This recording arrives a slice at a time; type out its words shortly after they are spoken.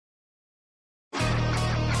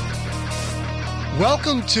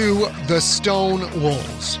Welcome to The Stone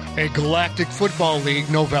Wolves, a Galactic Football League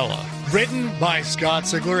novella. Written by Scott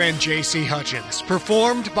Sigler and J.C. Hutchins.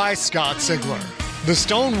 Performed by Scott Sigler. The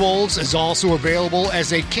Stone Wolves is also available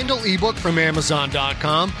as a Kindle ebook from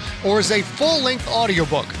Amazon.com or as a full-length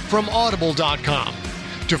audiobook from Audible.com.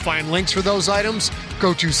 To find links for those items,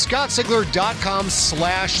 go to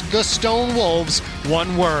scottsigler.com/thestonewolves,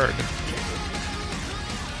 one word.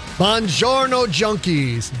 Buongiorno,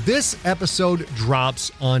 junkies. This episode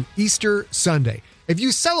drops on Easter Sunday. If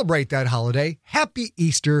you celebrate that holiday, happy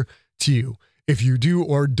Easter to you. If you do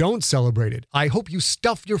or don't celebrate it, I hope you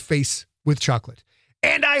stuff your face with chocolate.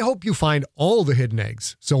 And I hope you find all the hidden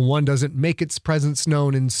eggs so one doesn't make its presence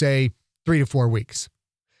known in, say, 3 to 4 weeks.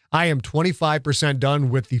 I am 25%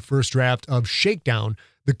 done with the first draft of Shakedown,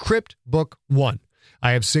 The Crypt Book 1.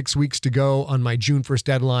 I have 6 weeks to go on my June 1st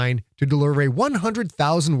deadline to deliver a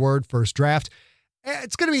 100,000-word first draft. I'm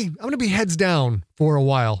going to be heads down for a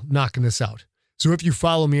while knocking this out. So if you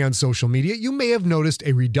follow me on social media, you may have noticed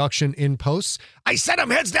a reduction in posts. I said I'm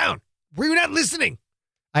heads down. Were you not listening?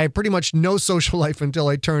 I have pretty much no social life until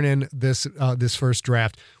I turn in this first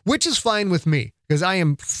draft, which is fine with me because I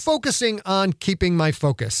am focusing on keeping my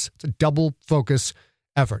focus. It's a double focus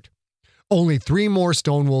effort. Only 3 more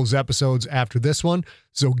Stone Wolves episodes after this one,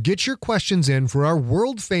 so get your questions in for our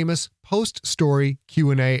world-famous post-story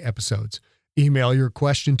Q&A episodes. Email your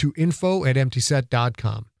question to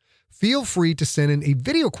info@emptyset.com. Feel free to send in a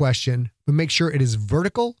video question, but make sure it is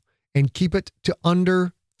vertical and keep it to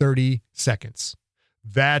under 30 seconds.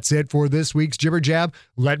 That's it for this week's Jibber Jab.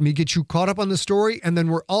 Let me get you caught up on the story, and then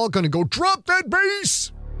we're all going to go drop that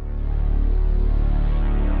bass!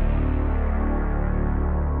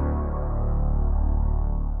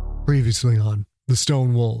 Previously on The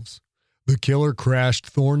Stone Wolves, the killer crashed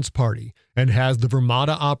Thorne's party and has the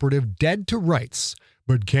Vermata operative dead to rights,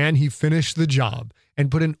 but can he finish the job and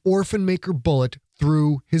put an orphan maker bullet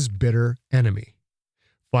through his bitter enemy?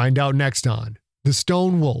 Find out next on The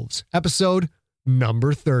Stone Wolves, episode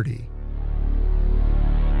number 30.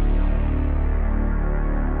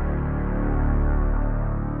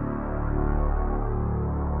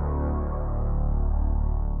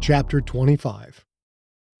 Chapter 25.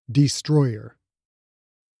 Destroyer.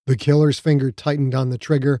 The killer's finger tightened on the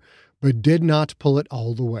trigger, but did not pull it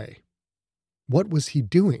all the way. What was he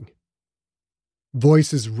doing?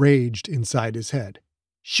 Voices raged inside his head.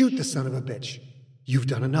 Shoot the son of a bitch. You've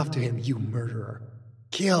done enough to him, you murderer.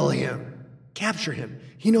 Kill him. Capture him.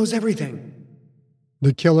 He knows everything.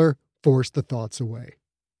 The killer forced the thoughts away.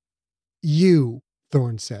 You,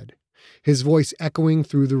 Thorne said, his voice echoing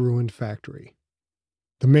through the ruined factory.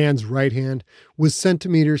 The man's right hand was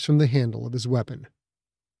centimeters from the handle of his weapon.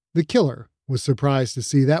 The killer was surprised to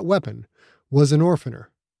see that weapon was an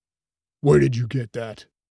orphaner. Where did you get that?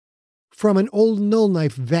 From an old null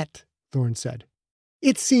knife vet, Thorne said.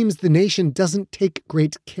 It seems the nation doesn't take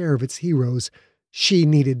great care of its heroes. She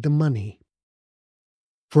needed the money.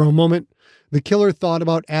 For a moment, the killer thought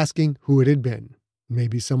about asking who it had been.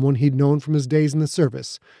 Maybe someone he'd known from his days in the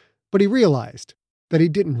service, but he realized that he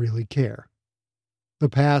didn't really care. The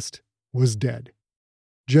past was dead,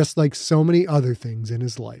 just like so many other things in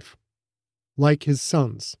his life. Like his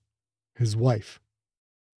sons, his wife.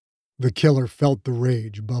 The killer felt the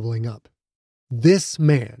rage bubbling up. This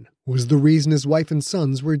man was the reason his wife and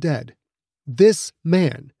sons were dead. This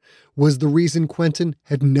man was the reason Quentin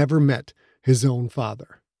had never met his own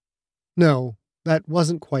father. No, that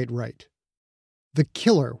wasn't quite right. The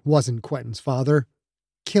killer wasn't Quentin's father.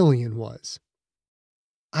 Killian was.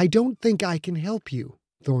 I don't think I can help you,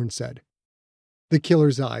 Thorne said. The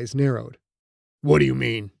killer's eyes narrowed. What do you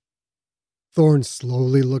mean? Thorne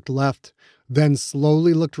slowly looked left, then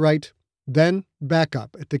slowly looked right, then back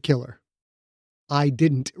up at the killer. I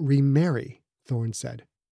didn't remarry, Thorne said.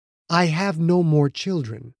 I have no more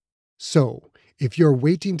children. So, if you're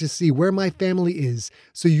waiting to see where my family is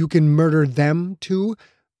so you can murder them too,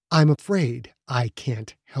 I'm afraid I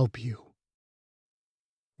can't help you.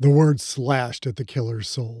 The words slashed at the killer's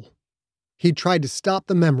soul. He tried to stop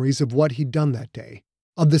the memories of what he'd done that day,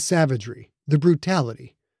 of the savagery, the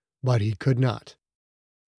brutality, but he could not.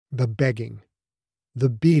 The begging, the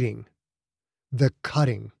beating, the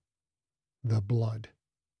cutting, the blood.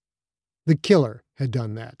 The killer had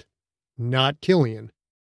done that. Not Killian,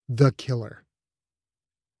 the killer.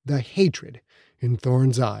 The hatred in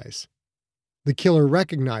Thorne's eyes. The killer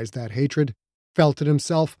recognized that hatred, felt it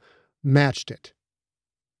himself, matched it.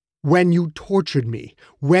 When you tortured me,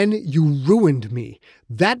 when you ruined me,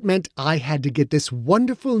 that meant I had to get this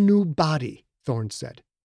wonderful new body, Thorne said.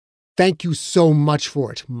 Thank you so much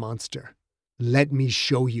for it, monster. Let me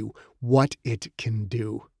show you what it can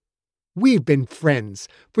do. We've been friends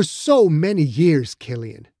for so many years,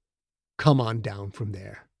 Killian. Come on down from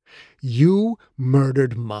there. You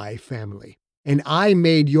murdered my family, and I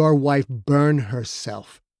made your wife burn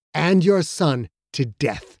herself and your son to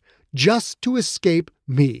death just to escape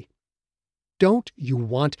me. Don't you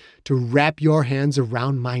want to wrap your hands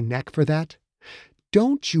around my neck for that?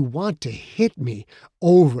 Don't you want to hit me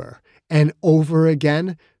over and over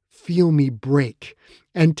again, feel me break,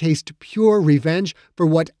 and taste pure revenge for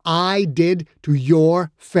what I did to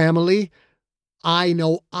your family? I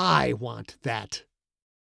know I want that.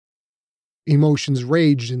 Emotions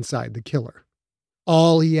raged inside the killer.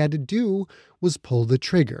 All he had to do was pull the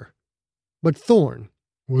trigger. But Thorn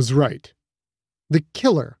was right. The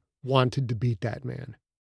killer wanted to beat that man.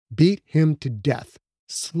 Beat him to death,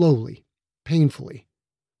 slowly, painfully.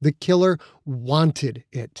 The killer wanted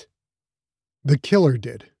it. The killer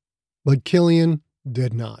did, but Killian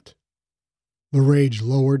did not. The rage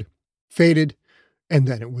lowered, faded, and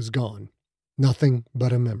then it was gone. Nothing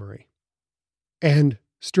but a memory. And,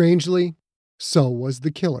 strangely, so was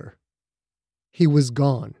the killer. He was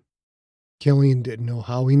gone. Killian didn't know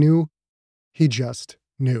how he knew. He just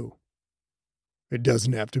knew. "It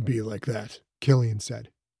doesn't have to be like that," Killian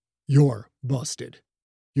said. "You're busted.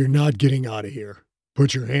 You're not getting out of here.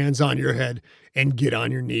 Put your hands on your head and get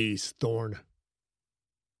on your knees, Thorn."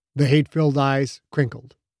 The hate-filled eyes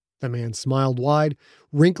crinkled. The man smiled wide,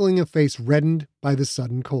 wrinkling a face reddened by the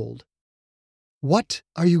sudden cold. "What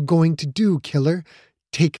are you going to do, killer?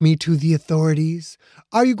 Take me to the authorities?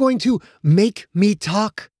 Are you going to make me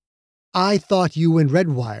talk? I thought you and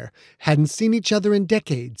Redwire hadn't seen each other in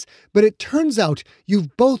decades, but it turns out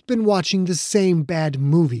you've both been watching the same bad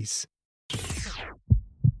movies."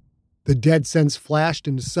 The dead sense flashed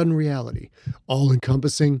into sudden reality,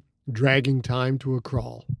 all-encompassing, dragging time to a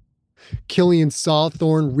crawl. Killian saw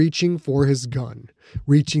Thorn reaching for his gun,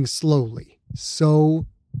 reaching slowly, so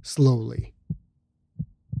slowly.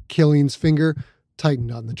 Killian's finger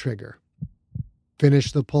tightened on the trigger.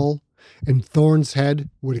 Finish the pull, and Thorn's head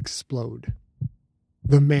would explode.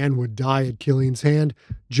 The man would die at Killian's hand,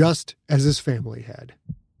 just as his family had.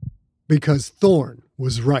 Because Thorn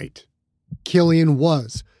was right. Killian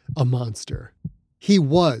was a monster. He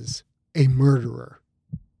was a murderer.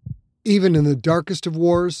 Even in the darkest of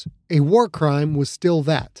wars, a war crime was still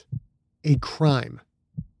that. A crime.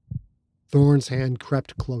 Thorn's hand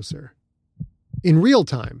crept closer. In real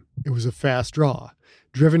time, it was a fast draw,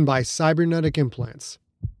 driven by cybernetic implants.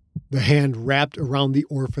 The hand wrapped around the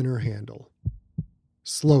orphaner handle.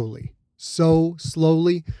 Slowly, so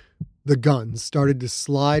slowly, the gun started to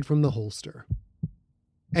slide from the holster.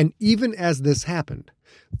 And even as this happened,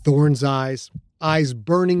 Thorn's eyes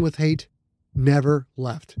burning with hate, never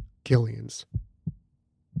left Killian's.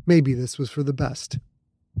 Maybe this was for the best.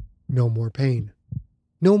 No more pain.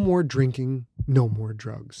 No more drinking. No more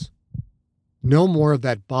drugs. No more of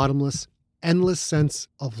that bottomless, endless sense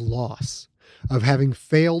of loss, of having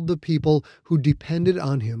failed the people who depended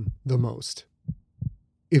on him the most.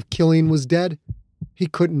 If Killian was dead, he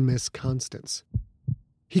couldn't miss Constance.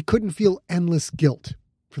 He couldn't feel endless guilt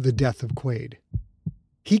for the death of Quaid.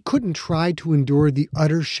 He couldn't try to endure the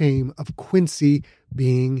utter shame of Quincy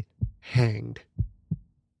being hanged.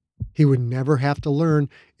 He would never have to learn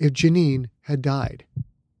if Janine had died.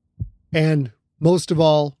 And, most of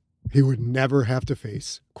all, he would never have to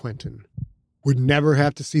face Quentin. Would never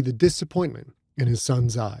have to see the disappointment in his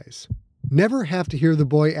son's eyes. Never have to hear the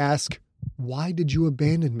boy ask, "Why did you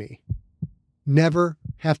abandon me?" Never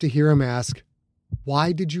have to hear him ask,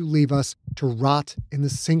 "Why did you leave us to rot in the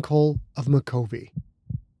sinkhole of Makovey?"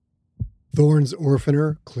 Thorn's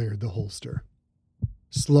orphaner cleared the holster.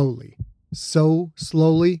 Slowly, so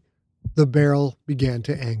slowly, the barrel began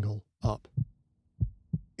to angle up.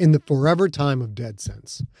 In the forever time of dead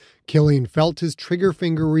sense, Killian felt his trigger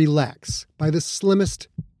finger relax by the slimmest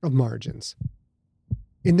of margins.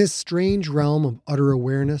 In this strange realm of utter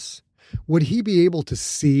awareness, would he be able to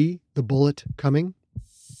see the bullet coming?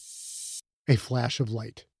 A flash of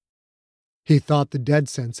light. He thought the dead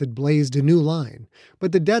sense had blazed a new line,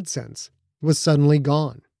 but the dead sense was suddenly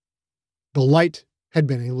gone. The light had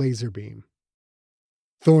been a laser beam.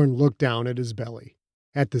 Thorn looked down at his belly,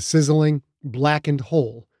 at the sizzling, blackened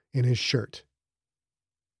hole in his shirt.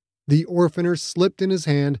 The orphaner slipped in his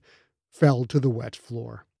hand, fell to the wet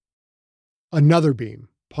floor. Another beam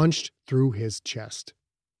punched through his chest.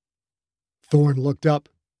 Thorn looked up,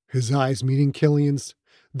 his eyes meeting Killian's.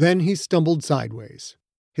 Then he stumbled sideways,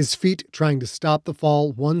 his feet trying to stop the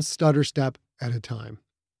fall one stutter step at a time.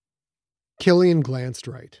 Killian glanced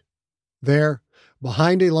right. There,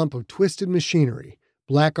 behind a lump of twisted machinery,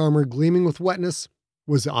 black armor gleaming with wetness,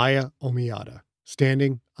 was Aya Omiyata,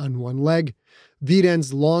 standing on one leg,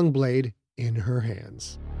 Viden's long blade in her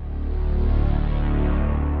hands.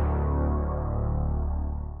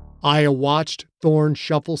 Aya watched Thorn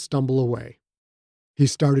stumble away. He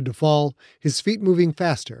started to fall, his feet moving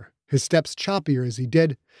faster, his steps choppier as he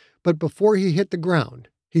did, but before he hit the ground,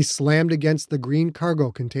 he slammed against the green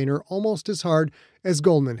cargo container almost as hard as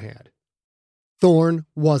Goldman had. Thorn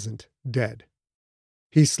wasn't dead.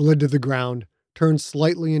 He slid to the ground, turned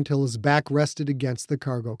slightly until his back rested against the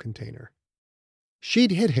cargo container.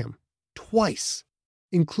 She'd hit him twice,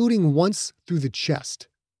 including once through the chest.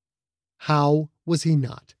 How was he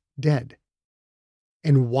not dead?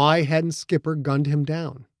 And why hadn't Skipper gunned him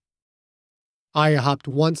down? Aya hopped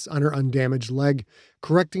once on her undamaged leg,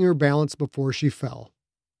 correcting her balance before she fell.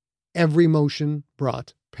 Every motion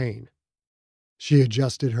brought pain. She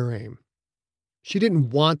adjusted her aim. She didn't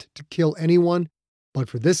want to kill anyone, but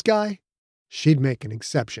for this guy, she'd make an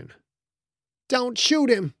exception. "Don't shoot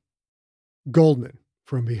him!" Goldman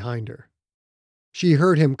from behind her. She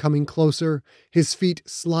heard him coming closer, his feet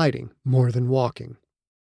sliding more than walking.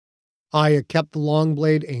 Aya kept the long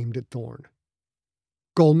blade aimed at Thorn.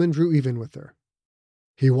 Goldman drew even with her.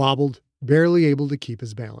 He wobbled, barely able to keep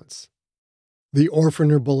his balance. The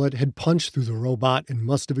Orphaner bullet had punched through the robot and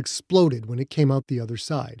must have exploded when it came out the other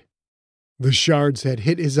side. The shards had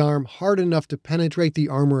hit his arm hard enough to penetrate the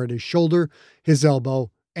armor at his shoulder, his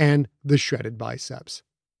elbow, and the shredded biceps.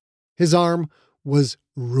 His arm was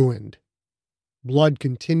ruined. Blood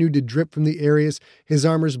continued to drip from the areas his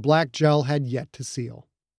armor's black gel had yet to seal.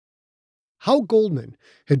 How Goldman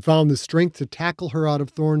had found the strength to tackle her out of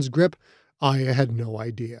Thorn's grip, Aya had no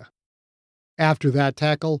idea. After that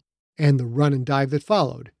tackle, and the run and dive that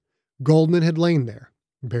followed, Goldman had lain there,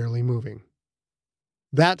 barely moving.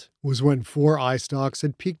 That was when 4 eye stalks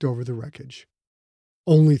had peeked over the wreckage.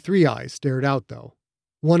 Only 3 eyes stared out, though.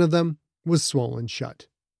 One of them was swollen shut.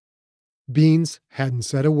 Beans hadn't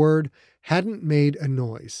said a word, hadn't made a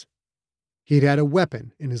noise. He'd had a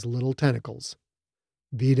weapon in his little tentacles.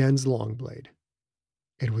 Viden's long blade.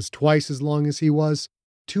 It was twice as long as he was,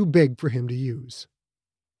 too big for him to use.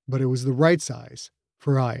 But it was the right size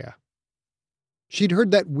for Aya. She'd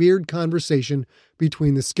heard that weird conversation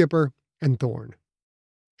between the skipper and Thorn.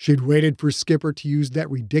 She'd waited for Skipper to use that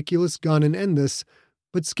ridiculous gun and end this,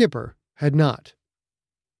 but Skipper had not.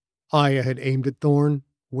 Aya had aimed at Thorn,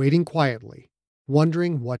 waiting quietly,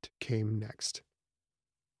 wondering what came next.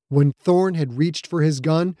 When Thorn had reached for his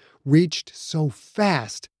gun, reached so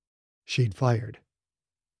fast, she'd fired.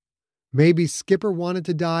 Maybe Skipper wanted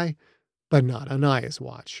to die, but not on Aya's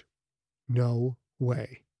watch. No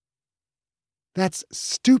way. "That's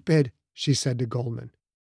stupid," she said to Goldman.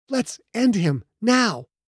 "Let's end him, now."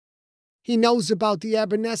 "He knows about the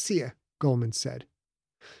Abernetsia," Goldman said.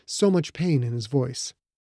 So much pain in his voice.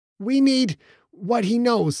 "We need what he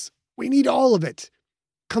knows. We need all of it.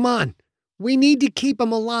 Come on. We need to keep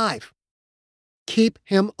him alive." "Keep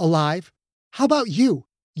him alive? How about you?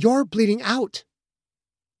 You're bleeding out."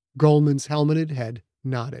 Goldman's helmeted head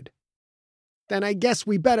nodded. "Then I guess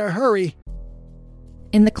we better hurry."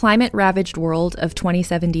 In the climate-ravaged world of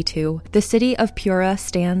 2072, the city of Pura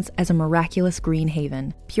stands as a miraculous green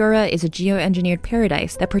haven. Pura is a geoengineered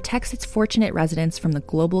paradise that protects its fortunate residents from the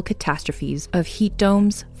global catastrophes of heat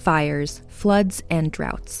domes, fires, floods, and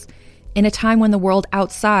droughts. In a time when the world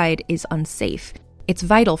outside is unsafe, it's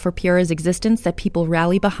vital for Pura's existence that people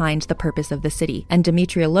rally behind the purpose of the city, and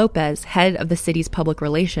Demetria Lopez, head of the city's public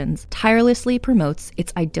relations, tirelessly promotes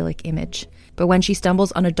its idyllic image. But when she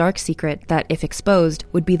stumbles on a dark secret that, if exposed,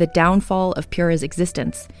 would be the downfall of Pura's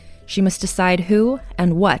existence, she must decide who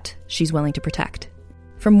and what she's willing to protect.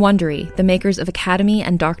 From Wondery, the makers of Academy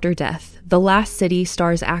and Dr. Death, The Last City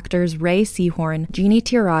stars actors Ray Seahorn, Jeannie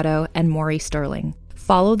Tirado, and Maury Sterling.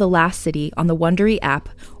 Follow The Last City on the Wondery app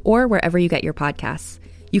or wherever you get your podcasts.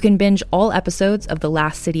 You can binge all episodes of The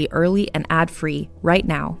Last City early and ad-free right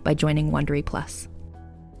now by joining Wondery Plus.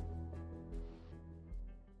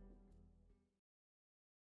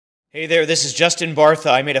 Hey there, this is Justin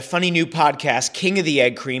Bartha. I made a funny new podcast, King of the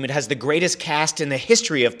Egg Cream. It has the greatest cast in the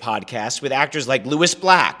history of podcasts with actors like Louis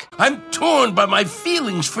Black. I'm torn by my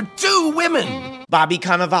feelings for 2 women. Bobby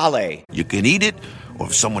Cannavale. You can eat it, or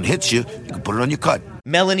if someone hits you, you can put it on your cut.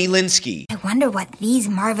 Melanie Linsky. I wonder what these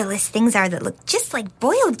marvelous things are that look just like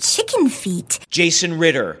boiled chicken feet. Jason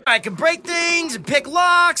Ritter. I can break things and pick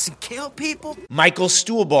locks and kill people. Michael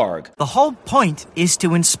Stuhlbarg. The whole point is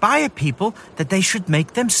to inspire people that they should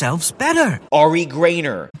make themselves better. Ari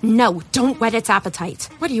Grainer. No, don't whet its appetite.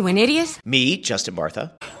 What are you, an idiot? Me, Justin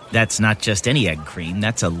Bartha. That's not just any egg cream,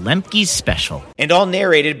 that's a Lemke's special. And all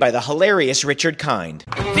narrated by the hilarious Richard Kind.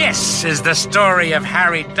 This is the story of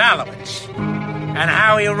Harry Dalowitz. and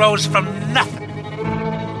how he rose from nothing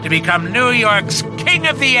to become New York's King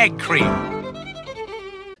of the Egg Cream.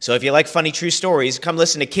 So if you like funny true stories, come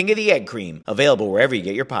listen to King of the Egg Cream, available wherever you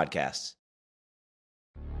get your podcasts.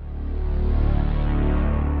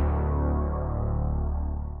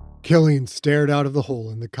 Killian stared out of the hole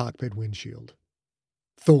in the cockpit windshield.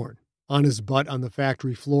 Thorne, on his butt on the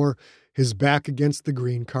factory floor, his back against the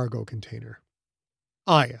green cargo container.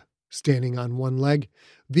 Aya, standing on one leg,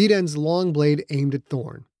 Viden's long blade aimed at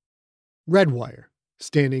Thorne. Redwire,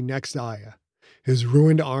 standing next to Aya, his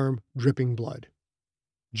ruined arm dripping blood.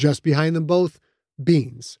 Just behind them both,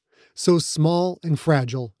 Beans, so small and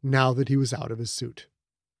fragile now that he was out of his suit.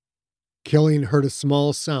 Killian heard a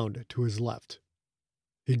small sound to his left.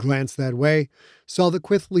 He glanced that way, saw the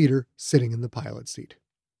Quyth leader sitting in the pilot seat.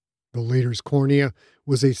 The leader's cornea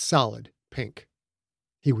was a solid pink.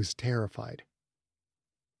 He was terrified.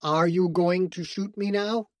 Are you going to shoot me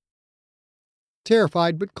now?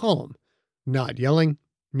 Terrified but calm, not yelling,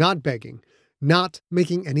 not begging, not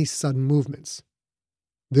making any sudden movements.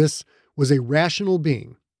 This was a rational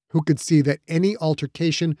being who could see that any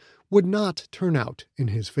altercation would not turn out in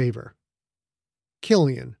his favor.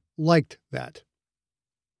 Killian liked that.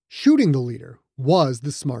 Shooting the leader was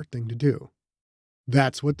the smart thing to do.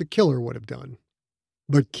 That's what the killer would have done.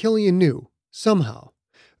 But Killian knew, somehow,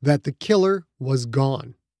 that the killer was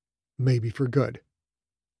gone, maybe for good.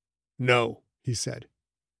 No, he said.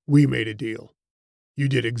 We made a deal. You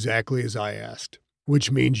did exactly as I asked,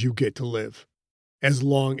 which means you get to live. As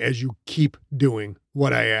long as you keep doing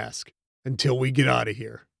what I ask, until we get out of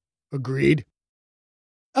here. Agreed?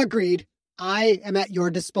 Agreed. I am at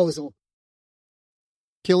your disposal.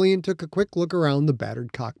 Killian took a quick look around the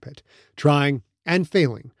battered cockpit, trying and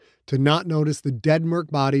failing to not notice the dead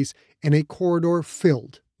merc bodies in a corridor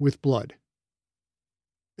filled with blood.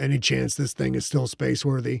 Any chance this thing is still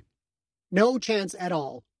space-worthy? No chance at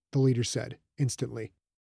all, the leader said instantly.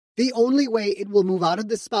 The only way it will move out of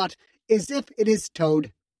this spot is if it is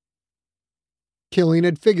towed. Killian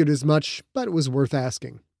had figured as much, but it was worth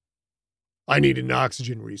asking. I need an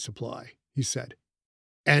oxygen resupply, he said.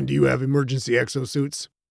 And do you have emergency exosuits?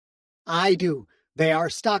 I do. They are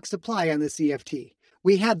stock supply on the CFT.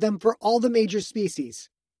 We have them for all the major species.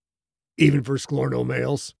 Even for Sklorno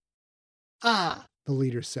males? Ah, the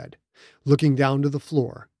leader said, looking down to the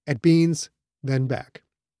floor, at Beans, then back.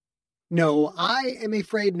 No, I am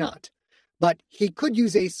afraid not. But he could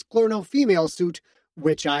use a Sklorno female suit,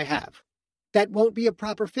 which I have. That won't be a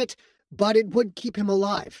proper fit, but it would keep him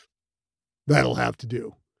alive. That'll have to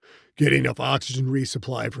do. Get enough oxygen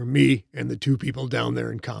resupply for me and the 2 people down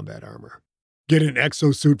there in combat armor. Get an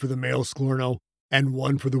exosuit for the male Sklorno, and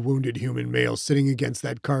one for the wounded human male sitting against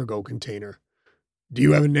that cargo container. Do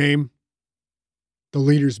you have a name? The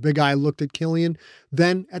leader's big eye looked at Killian,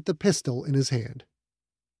 then at the pistol in his hand.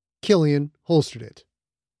 Killian holstered it.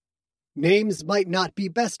 Names might not be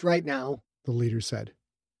best right now, the leader said.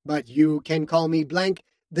 But you can call me Blank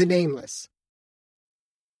the Nameless.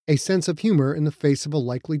 A sense of humor in the face of a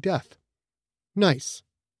likely death. Nice.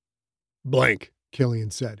 Blank,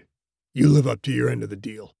 Killian said. You live up to your end of the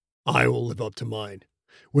deal. I will live up to mine.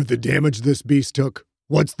 With the damage this beast took,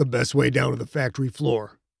 what's the best way down to the factory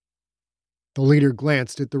floor? The leader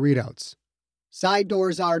glanced at the readouts. Side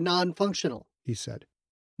doors are non-functional, he said.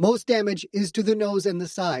 Most damage is to the nose and the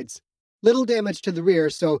sides. Little damage to the rear,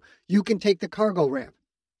 so you can take the cargo ramp.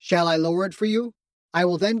 Shall I lower it for you? I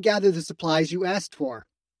will then gather the supplies you asked for.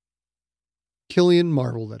 Killian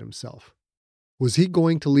marveled at himself. Was he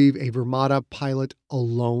going to leave a Vermata pilot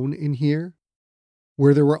alone in here,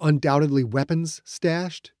 where there were undoubtedly weapons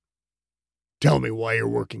stashed? Tell me why you're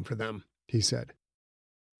working for them, he said.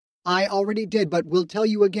 I already did, but will tell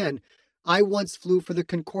you again. I once flew for the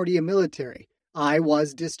Concordia military. I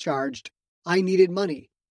was discharged. I needed money.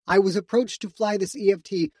 I was approached to fly this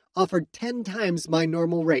EFT, offered 10 times my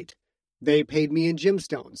normal rate. They paid me in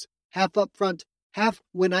gemstones, half up front, half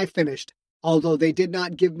when I finished, although they did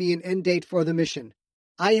not give me an end date for the mission.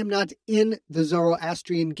 I am not in the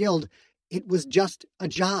Zoroastrian Guild. It was just a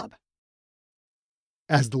job.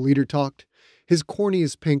 As the leader talked, his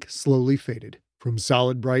cornea's pink slowly faded, from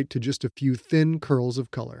solid bright to just a few thin curls of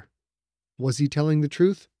color. Was he telling the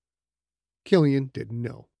truth? Killian didn't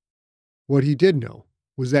know. What he did know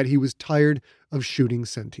was that he was tired of shooting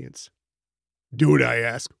sentients. Do what I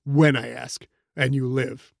ask, when I ask, and you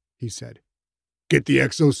live, he said. Get the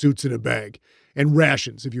exosuits in a bag, and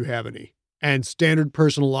rations if you have any, and standard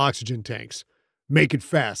personal oxygen tanks. Make it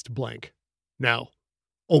fast, Blank. Now,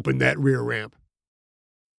 open that rear ramp.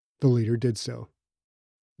 The leader did so.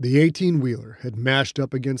 The 18-wheeler had mashed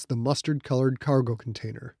up against the mustard-colored cargo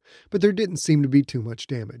container, but there didn't seem to be too much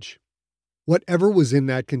damage. Whatever was in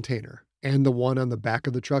that container, and the one on the back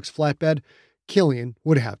of the truck's flatbed, Killian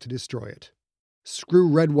would have to destroy it. Screw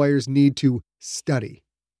Redwire's need to study.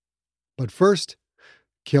 But first,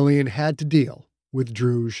 Killian had to deal with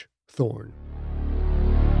Druge Thorn.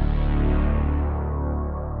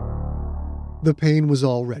 The pain was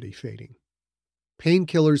already fading.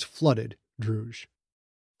 Painkillers flooded Druge.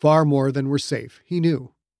 Far more than were safe, he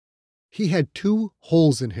knew. He had 2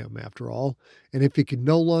 holes in him, after all, and if he could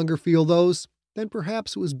no longer feel those, then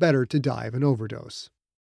perhaps it was better to die of an overdose.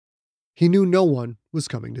 He knew no one was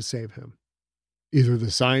coming to save him. Either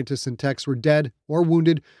the scientists and techs were dead or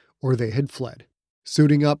wounded, or they had fled,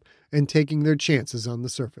 suiting up and taking their chances on the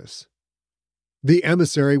surface. The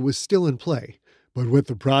emissary was still in play, but with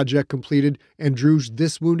the project completed and Druge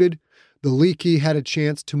this wounded, the Leaky had a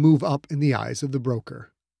chance to move up in the eyes of the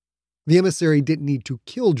broker. The emissary didn't need to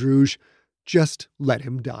kill Druge, just let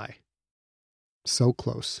him die. So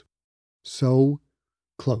close. So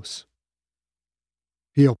close.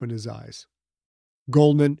 He opened his eyes.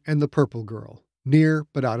 Goldman and the purple girl, near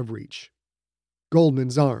but out of reach.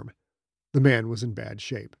 Goldman's arm. The man was in bad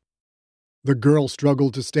shape. The girl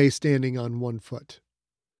struggled to stay standing on one foot.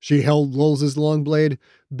 She held Lulz's long blade,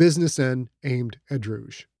 business end aimed at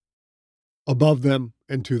Druge. Above them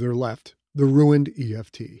and to their left, the ruined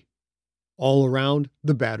EFT. All around,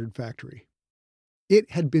 the battered factory. It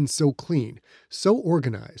had been so clean, so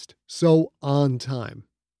organized, so on time.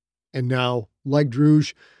 And now, like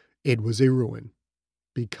Druge, it was a ruin.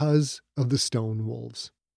 Because of the stone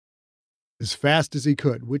wolves. As fast as he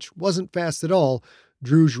could, which wasn't fast at all,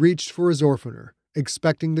 Druge reached for his orphaner,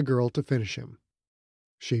 expecting the girl to finish him.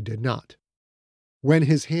 She did not. When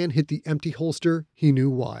his hand hit the empty holster, he knew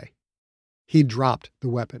why. He dropped the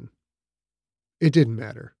weapon. It didn't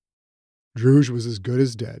matter. Druge was as good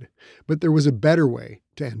as dead, but there was a better way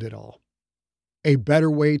to end it all. A better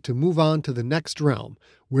way to move on to the next realm,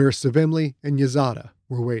 where Savimli and Yazada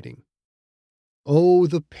were waiting. Oh,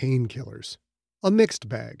 the painkillers. A mixed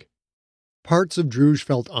bag. Parts of Druge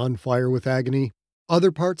felt on fire with agony.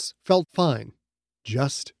 Other parts felt fine.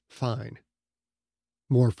 Just fine.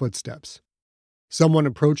 More footsteps. Someone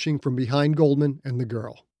approaching from behind Goldman and the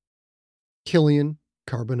girl. Killian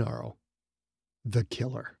Carbonaro. The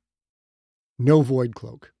killer. No void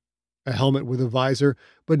cloak. A helmet with a visor,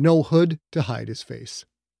 but no hood to hide his face.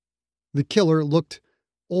 The killer looked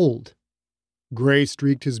old. Gray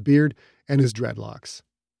streaked his beard and his dreadlocks.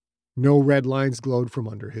 No red lines glowed from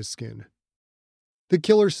under his skin. The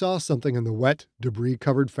killer saw something on the wet,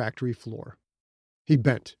 debris-covered factory floor. He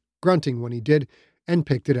bent, grunting when he did, and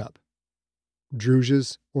picked it up.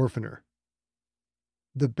 Druge's orphaner.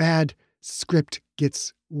 The bad script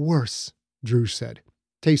gets worse, Druge said,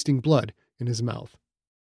 tasting blood in his mouth.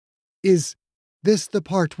 Is this the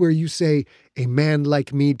part where you say a man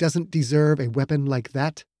like me doesn't deserve a weapon like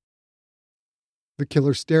that? The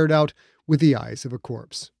killer stared out with the eyes of a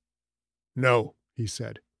corpse. No, he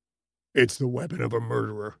said. It's the weapon of a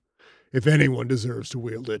murderer. If anyone deserves to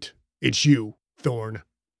wield it, it's you, Thorn.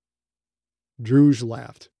 Druge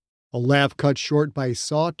laughed. A laugh cut short by a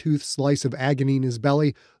saw-toothed slice of agony in his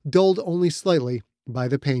belly, dulled only slightly by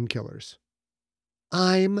the painkillers.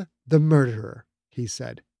 I'm the murderer, he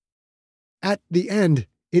said. At the end,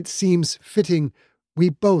 it seems fitting we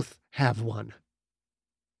both have one.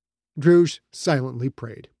 Druge silently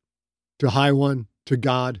prayed. To High One, to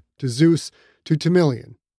God, to Zeus, to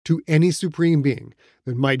Tamilian, to any supreme being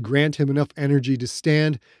that might grant him enough energy to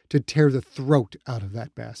stand to tear the throat out of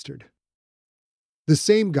that bastard. The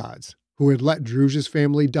same gods who had let Druge's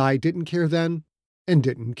family die didn't care then and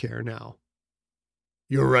didn't care now.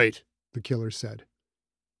 You're right, the killer said.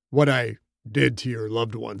 What I did to your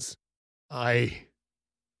loved ones,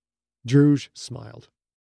 Druge smiled.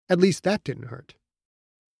 At least that didn't hurt.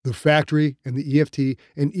 The factory and the EFT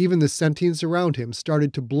and even the sentience around him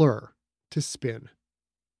started to blur, to spin.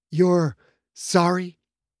 You're sorry?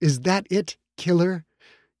 Is that it, killer?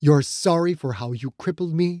 You're sorry for how you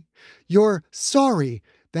crippled me? You're sorry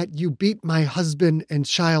that you beat my husband and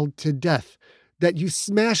child to death, that you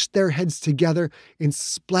smashed their heads together and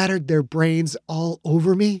splattered their brains all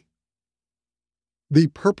over me? The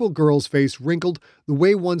purple girl's face wrinkled the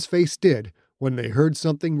way one's face did when they heard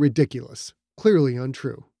something ridiculous, clearly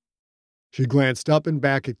untrue. She glanced up and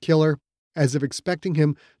back at Killer, as if expecting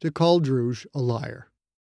him to call Druge a liar.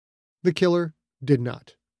 The killer did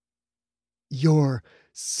not. You're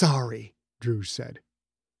sorry, Druge said.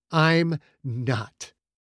 I'm not.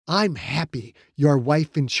 I'm happy your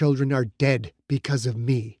wife and children are dead because of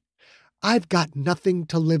me. I've got nothing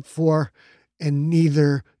to live for, and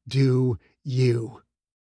neither do you.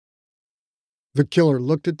 The killer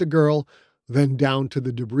looked at the girl, then down to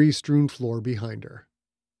the debris-strewn floor behind her.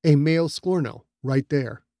 A male Sklorno, right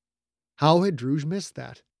there. How had Druge missed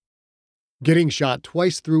that? Getting shot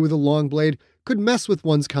twice through with a long blade could mess with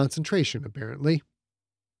one's concentration, apparently.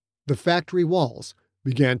 The factory walls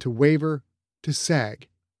began to waver, to sag,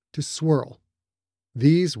 to swirl.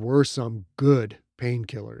 These were some good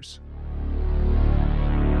painkillers.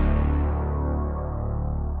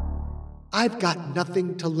 I've got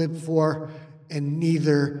nothing to live for, and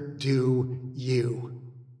neither do you.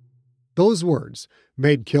 Those words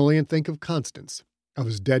made Killian think of Constance, of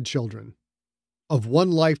his dead children, of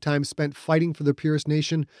one lifetime spent fighting for the Purist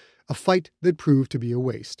Nation, a fight that proved to be a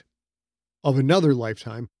waste, of another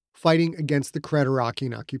lifetime fighting against the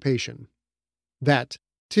Craterakian occupation. That,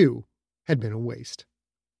 too, had been a waste.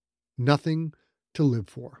 Nothing to live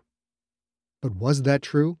for. But was that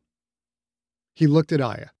true? He looked at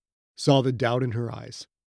Aya, saw the doubt in her eyes.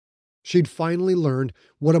 She'd finally learned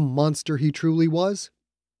what a monster he truly was?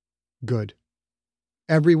 Good.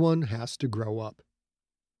 Everyone has to grow up.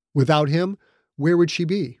 Without him, where would she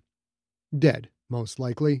be? Dead, most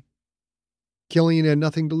likely. Killian had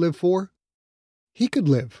nothing to live for? He could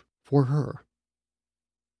live for her.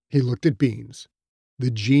 He looked at Beans, the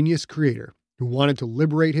genius creator who wanted to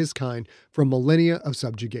liberate his kind from millennia of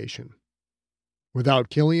subjugation. Without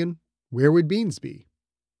Killian, where would Beans be?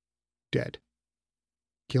 Dead.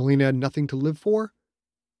 Killian had nothing to live for?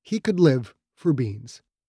 He could live for Beans.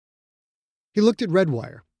 He looked at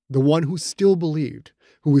Redwire, the one who still believed,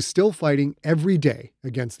 who was still fighting every day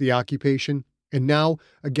against the occupation, and now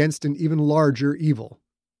against an even larger evil.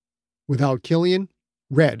 Without Killian,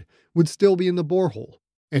 Red would still be in the borehole,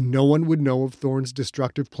 and no one would know of Thorn's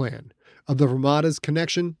destructive plan, of the Vermada's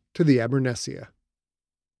connection to the Abernetsia.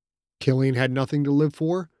 Killian had nothing to live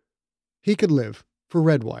for? He could live for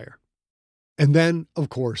Redwire. And then, of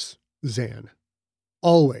course, Zan.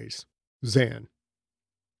 Always Zan.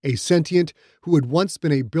 A sentient who had once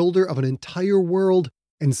been a builder of an entire world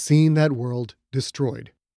and seen that world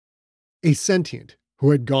destroyed. A sentient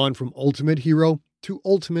who had gone from ultimate hero to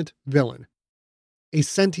ultimate villain. A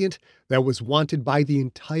sentient that was wanted by the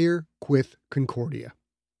entire Quyth Concordia.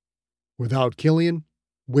 Without Killian,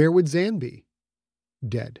 where would Zan be?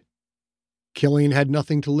 Dead. Killian had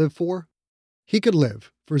nothing to live for? He could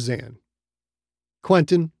live for Zan.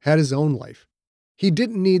 Quentin had his own life. He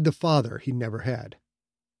didn't need the father he never had.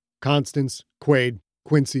 Constance, Quaid,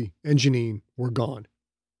 Quincy, and Janine were gone.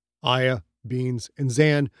 Aya, Beans, and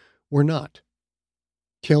Zan were not.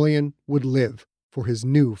 Killian would live for his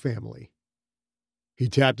new family. He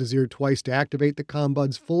tapped his ear twice to activate the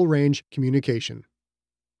ComBud's full-range communication.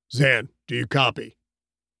 Zan, do you copy?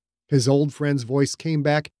 His old friend's voice came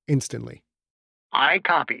back instantly. I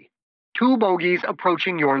copy. 2 bogies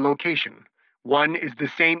approaching your location. One is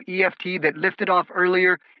the same EFT that lifted off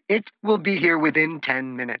earlier. It will be here within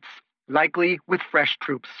 10 minutes, likely with fresh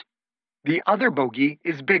troops. The other bogey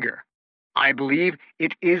is bigger. I believe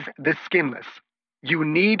it is the Skinless. You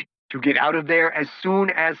need to get out of there as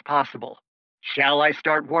soon as possible. Shall I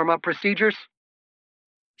start warm-up procedures?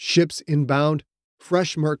 Ships inbound,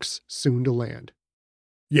 fresh mercs soon to land.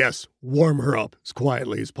 Yes, warm her up as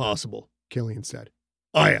quietly as possible, Killian said.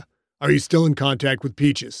 Aya, are you still in contact with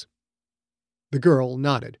Peaches? The girl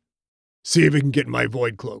nodded. See if you can get my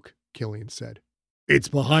void cloak, Killian said. It's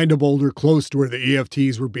behind a boulder close to where the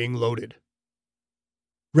EFTs were being loaded.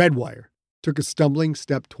 Redwire took a stumbling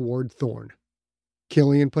step toward Thorn.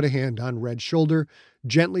 Killian put a hand on Red's shoulder,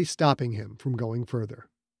 gently stopping him from going further.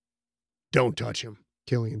 Don't touch him,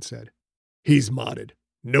 Killian said. He's modded.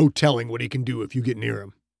 No telling what he can do if you get near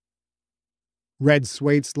him. Red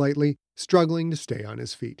swayed slightly, struggling to stay on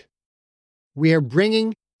his feet. We are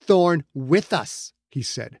bringing Thorn with us, he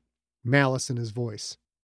said, malice in his voice.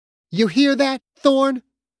 You hear that, Thorn?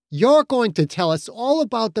 You're going to tell us all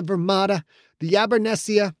about the Vermada, the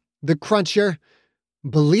Abernetsia, the Cruncher.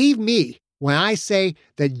 Believe me when I say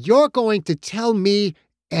that you're going to tell me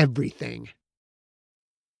everything.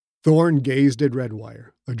 Thorn gazed at Redwire,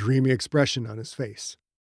 a dreamy expression on his face.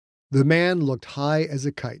 The man looked high as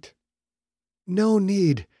a kite. No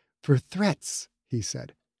need for threats, he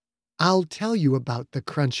said. I'll tell you about the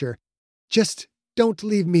Cruncher. Just don't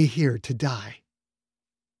leave me here to die.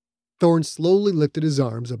 Thorn slowly lifted his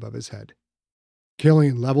arms above his head.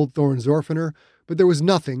 Killian leveled Thorn's Orphaner, but there was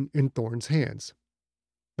nothing in Thorn's hands.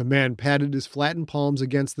 The man patted his flattened palms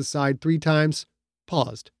against the side 3 times,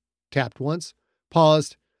 paused, tapped once,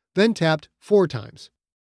 paused, then tapped 4 times.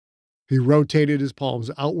 He rotated his palms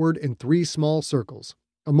outward in 3 small circles,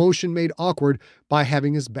 a motion made awkward by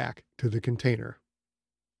having his back to the container.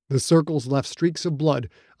 The circles left streaks of blood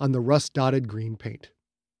on the rust-dotted green paint.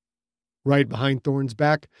 Right behind Thorn's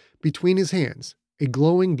back, between his hands, a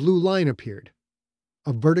glowing blue line appeared,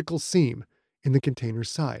 a vertical seam in the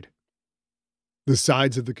container's side. The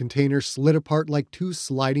sides of the container slid apart like two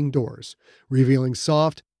sliding doors, revealing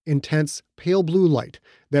soft, intense, pale blue light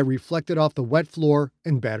that reflected off the wet floor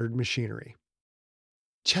and battered machinery.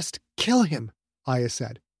 "Just kill him," Aya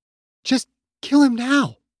said. "Just kill him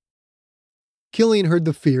now." Killian heard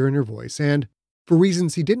the fear in her voice and, for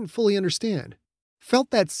reasons he didn't fully understand, felt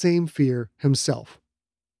that same fear himself.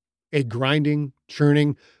 A grinding,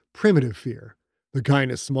 churning, primitive fear, the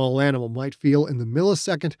kind a small animal might feel in the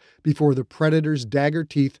millisecond before the predator's dagger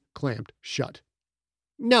teeth clamped shut.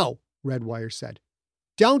 "No," Redwire said.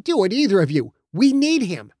 "Don't do it, either of you. We need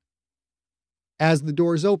him." As the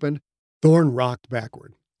doors opened, Thorn rocked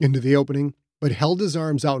backward into the opening, but held his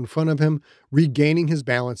arms out in front of him, regaining his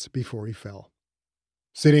balance before he fell.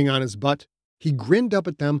 Sitting on his butt, he grinned up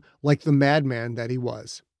at them like the madman that he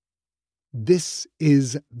was. "This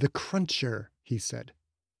is the Cruncher," he said.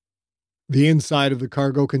 The inside of the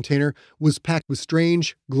cargo container was packed with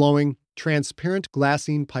strange, glowing, transparent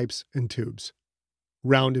glassine pipes and tubes.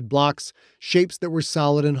 Rounded blocks, shapes that were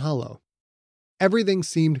solid and hollow. Everything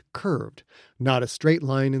seemed curved, not a straight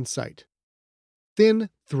line in sight. Thin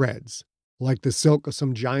threads, like the silk of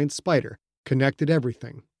some giant spider, connected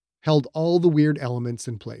everything, held all the weird elements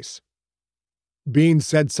in place. Bean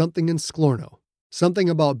said something in Sklorno, something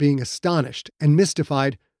about being astonished and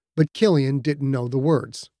mystified, but Killian didn't know the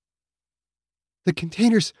words. "The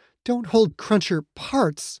containers don't hold Cruncher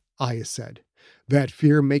parts," Aya said, that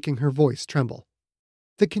fear making her voice tremble.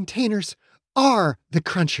 "The containers are the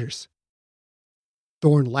Crunchers."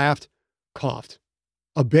 Thorn laughed, coughed.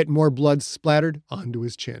 A bit more blood splattered onto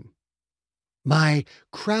his chin. "My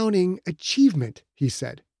crowning achievement," he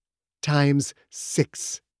said,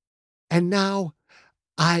 ×6. "And now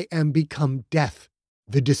I am become Death,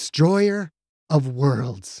 the destroyer of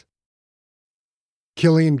worlds."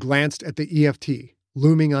 Killian glanced at the EFT,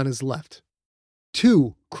 looming on his left.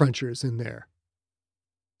 2 Crunchers in there.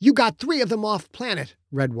 "You got 3 of them off planet,"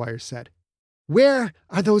 Redwire said. "Where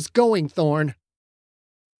are those going, Thorn?"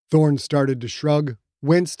 Thorn started to shrug,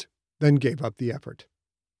 winced, then gave up the effort.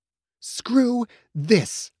 "Screw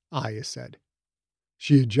this," Aya said.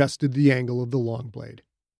 She adjusted the angle of the long blade.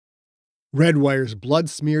 Redwire's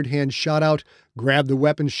blood-smeared hand shot out, grabbed the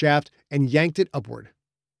weapon shaft, and yanked it upward.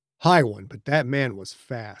 High one, but that man was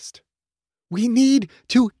fast. "We need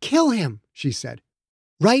to kill him," she said.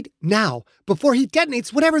 "Right now, before he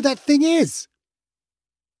detonates whatever that thing is."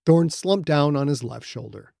 Thorn slumped down on his left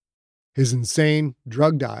shoulder. His insane,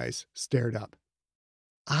 drugged eyes stared up.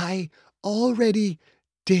 "I already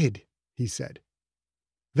did," he said.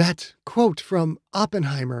 "That quote from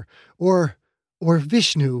Oppenheimer, or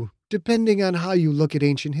Vishnu, depending on how you look at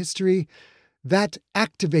ancient history, that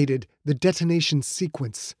activated the detonation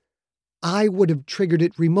sequence. I would have triggered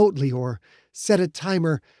it remotely or set a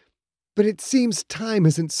timer, but it seems time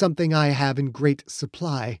isn't something I have in great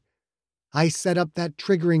supply. I set up that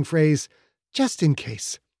triggering phrase just in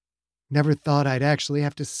case. Never thought I'd actually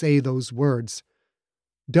have to say those words.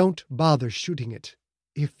 Don't bother shooting it.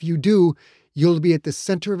 If you do, you'll be at the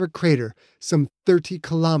center of a crater some 30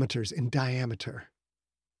 kilometers in diameter."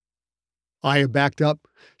 Aya backed up,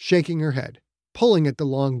 shaking her head, pulling at the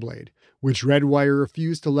long blade, which Redwire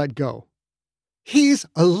refused to let go. "He's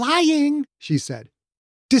lying," she said.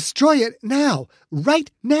 "Destroy it now,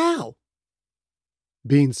 right now."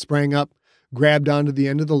 Bean sprang up, grabbed onto the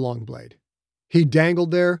end of the long blade. He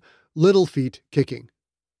dangled there, little feet kicking.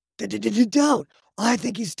 "Don't. I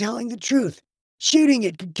think he's telling the truth. Shooting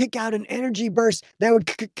it could kick out an energy burst that would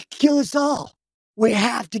kill us all. We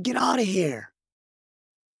have to get out of here."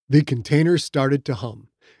 The container started to hum,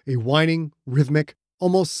 a whining, rhythmic,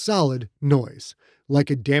 almost solid noise, like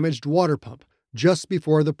a damaged water pump just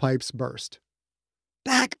before the pipes burst.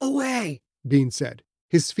 "Back away," Bean said,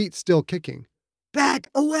 his feet still kicking. "Back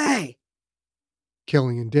away."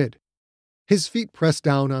 Killian did. His feet pressed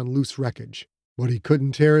down on loose wreckage, but he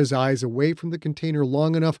couldn't tear his eyes away from the container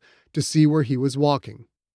long enough to see where he was walking.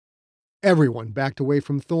 Everyone backed away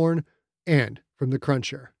from Thorn and from the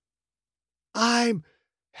Cruncher. "I'm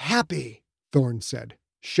happy," Thorn said,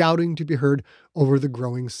 shouting to be heard over the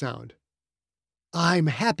growing sound. "I'm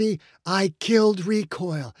happy I killed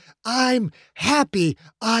Recoil. I'm happy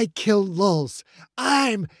I killed Lulz.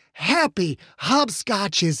 I'm happy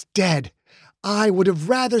Hopscotch is dead. I would have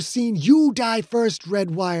rather seen you die first,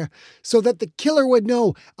 Redwire, so that the killer would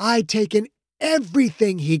know I'd taken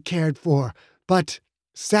everything he cared for. But,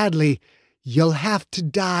 sadly, you'll have to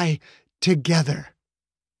die together."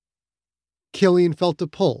 Killian felt a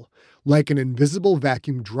pull, like an invisible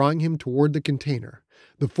vacuum drawing him toward the container,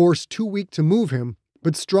 the force too weak to move him,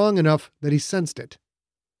 but strong enough that he sensed it.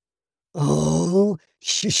 Oh,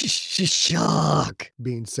 shock,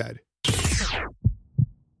 Bean said.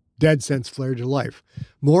 Dead sense flared to life,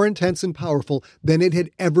 more intense and powerful than it had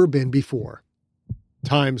ever been before.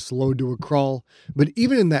 Time slowed to a crawl, but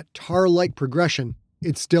even in that tar-like progression,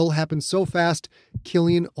 it still happened so fast,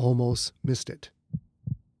 Killian almost missed it.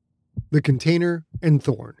 The container and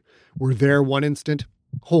Thorn were there one instant,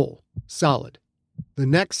 whole, solid. The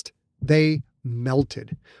next, they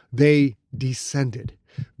melted. They descended,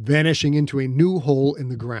 vanishing into a new hole in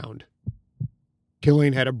the ground.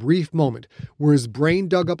 Killian had a brief moment where his brain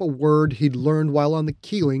dug up a word he'd learned while on the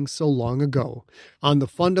Keeling so long ago, on the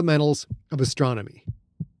fundamentals of astronomy.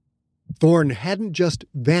 Thorn hadn't just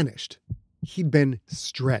vanished. He'd been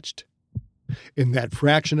stretched. In that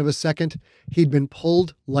fraction of a second, he'd been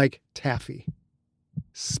pulled like taffy.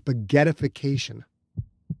 Spaghettification.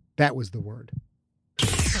 That was the word.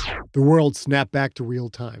 The world snapped back to real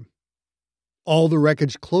time. All the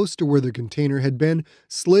wreckage close to where the container had been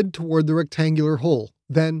slid toward the rectangular hole,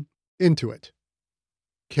 then into it.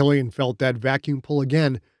 Killian felt that vacuum pull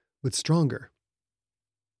again, but stronger.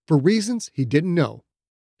 For reasons he didn't know,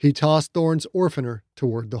 he tossed Thorn's orphaner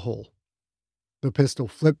toward the hole. The pistol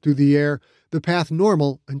flipped through the air, the path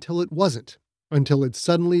normal until it wasn't, until it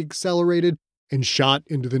suddenly accelerated and shot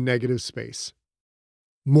into the negative space.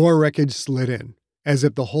 More wreckage slid in, as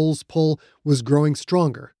if the hole's pull was growing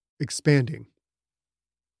stronger, expanding.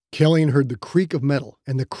 Killian heard the creak of metal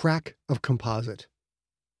and the crack of composite.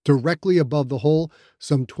 Directly above the hole,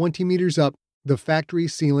 some 20 meters up, the factory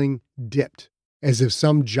ceiling dipped, as if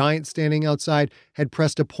some giant standing outside had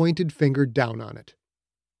pressed a pointed finger down on it.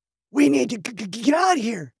 We need to get out of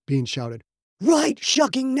here, Bean shouted. Right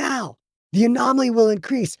shucking now. The anomaly will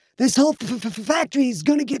increase. This whole factory is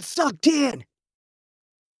going to get sucked in.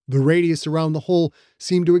 The radius around the hole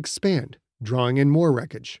seemed to expand, drawing in more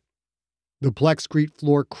wreckage. The plexcrete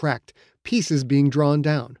floor cracked, pieces being drawn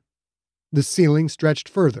down. The ceiling stretched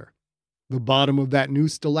further. The bottom of that new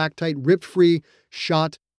stalactite ripped free,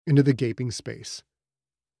 shot into the gaping space.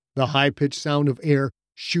 The high-pitched sound of air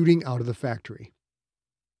shooting out of the factory.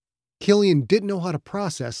 Killian didn't know how to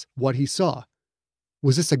process what he saw.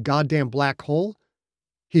 Was this a goddamn black hole?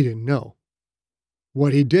 He didn't know.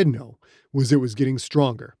 What he did know was it was getting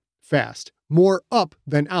stronger, fast, more up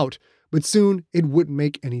than out, but soon it wouldn't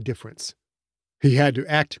make any difference. He had to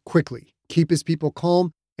act quickly, keep his people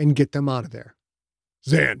calm, and get them out of there.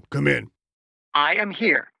 Zan, come in. I am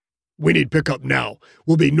here. We need pickup now.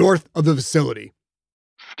 We'll be north of the facility.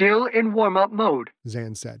 Still in warm-up mode,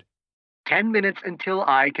 Zan said. 10 minutes until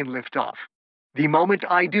I can lift off. The moment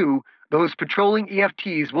I do, those patrolling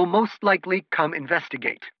EFTs will most likely come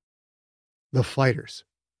investigate. The fighters.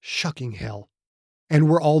 Shucking hell. And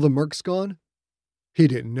were all the mercs gone? He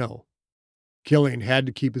didn't know. Killian had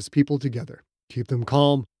to keep his people together, keep them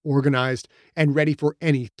calm, organized, and ready for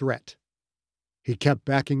any threat. He kept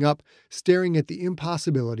backing up, staring at the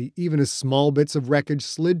impossibility even as small bits of wreckage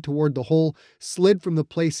slid toward the hole, slid from the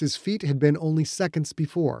place his feet had been only seconds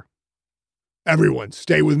before. Everyone,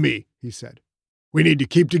 stay with me, he said. We need to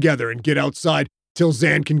keep together and get outside till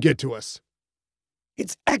Zan can get to us.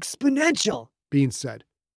 It's exponential, Bean said.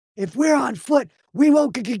 If we're on foot, we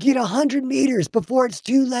won't get 100 meters before it's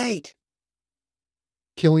too late.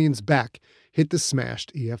 Killian's back hit the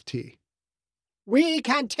smashed EFT. We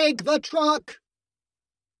can take the truck!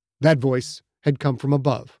 That voice had come from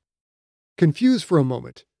above. Confused for a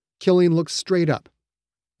moment, Killian looked straight up.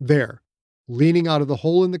 There, leaning out of the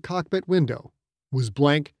hole in the cockpit window, was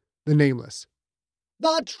Blank the Nameless.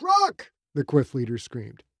 The truck! The Quiff leader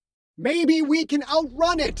screamed. Maybe we can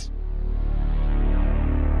outrun it!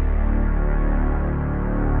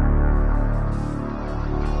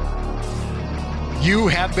 You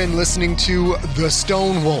have been listening to The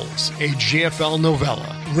Stone Wolves, a GFL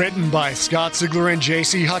novella. Written by Scott Sigler and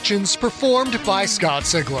J.C. Hutchins, performed by Scott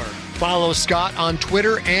Sigler. Follow Scott on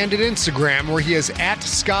Twitter and at Instagram, where he is at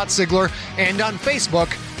Scott Sigler, and on Facebook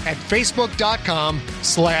at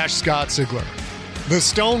facebook.com/Scott Sigler. The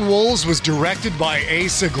Stone Wolves was directed by A.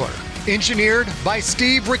 Sigler. Engineered by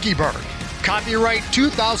Steve Rickyberg. Copyright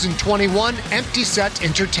 2021 Empty Set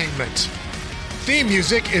Entertainment. Theme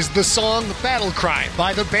music is the song Battle Cry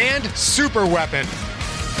by the band Super Weapon.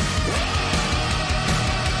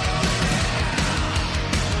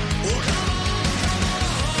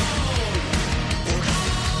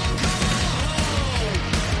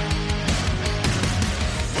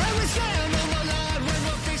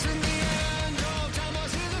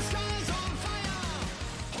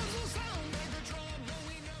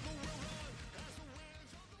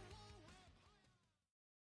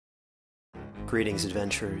 Greetings,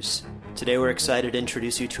 adventurers. Today we're excited to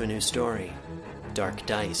introduce you to a new story, Dark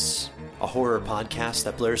Dice, a horror podcast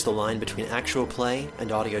that blurs the line between actual play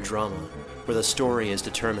and audio drama, where the story is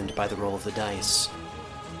determined by the roll of the dice.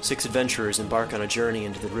 6 adventurers embark on a journey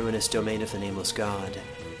into the ruinous domain of the Nameless God.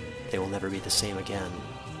 They will never be the same again.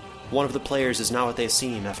 One of the players is not what they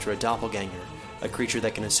seem after a doppelganger, a creature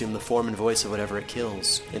that can assume the form and voice of whatever it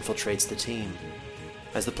kills, infiltrates the team.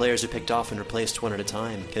 As the players are picked off and replaced one at a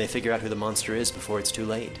time, can they figure out who the monster is before it's too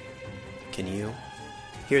late? Can you?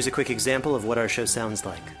 Here's a quick example of what our show sounds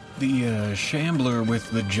like. The shambler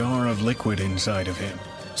with the jar of liquid inside of him.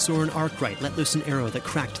 Soren Arkwright let loose an arrow that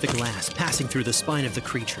cracked the glass, passing through the spine of the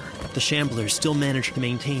creature. The shambler still managed to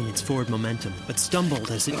maintain its forward momentum, but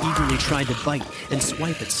stumbled as it eagerly tried to bite and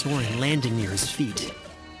swipe at Soren, landing near his feet.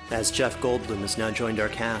 As Jeff Goldblum has now joined our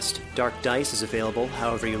cast, Dark Dice is available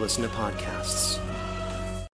however you listen to podcasts.